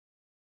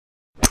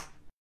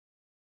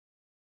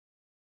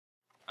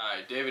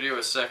Hi, David here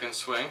with Second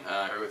Swing,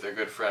 here with our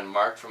good friend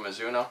Mark from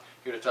Mizuno,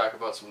 here to talk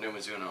about some new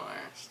Mizuno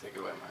irons. Take it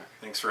away, Mark.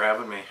 Thanks for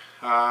having me.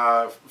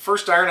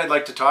 First iron I'd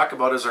like to talk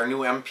about is our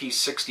new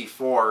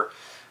MP-64.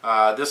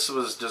 This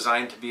was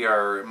designed to be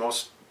our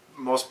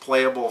most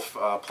playable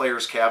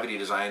player's cavity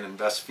design and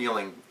best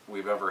feeling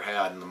we've ever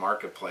had in the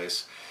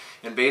marketplace.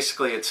 And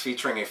basically it's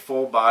featuring a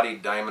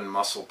full-bodied diamond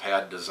muscle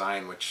pad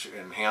design which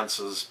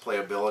enhances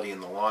playability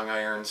in the long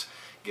irons,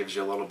 gives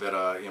you a little bit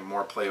of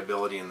more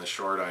playability in the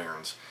short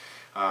irons.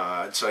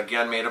 It's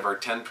again made of our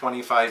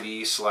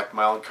 1025E select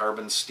mild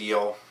carbon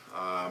steel,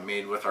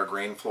 made with our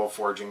grain flow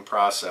forging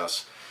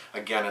process.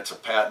 Again, it's a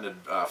patented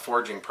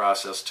forging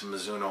process to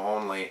Mizuno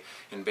only,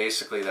 and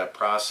basically that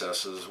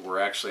process is we're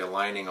actually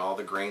aligning all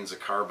the grains of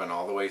carbon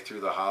all the way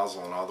through the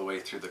hosel and all the way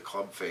through the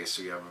club face,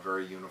 so you have a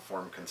very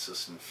uniform,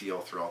 consistent feel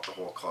throughout the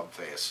whole club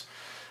face.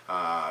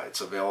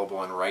 It's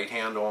available in right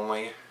hand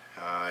only.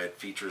 It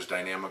features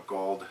dynamic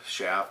gold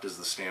shaft as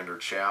the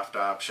standard shaft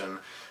option,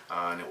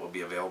 and it will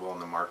be available in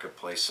the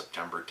marketplace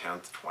September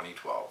 10th,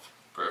 2012.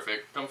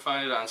 Perfect. Come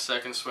find it on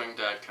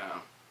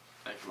secondswing.com.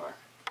 Thank you, Mark.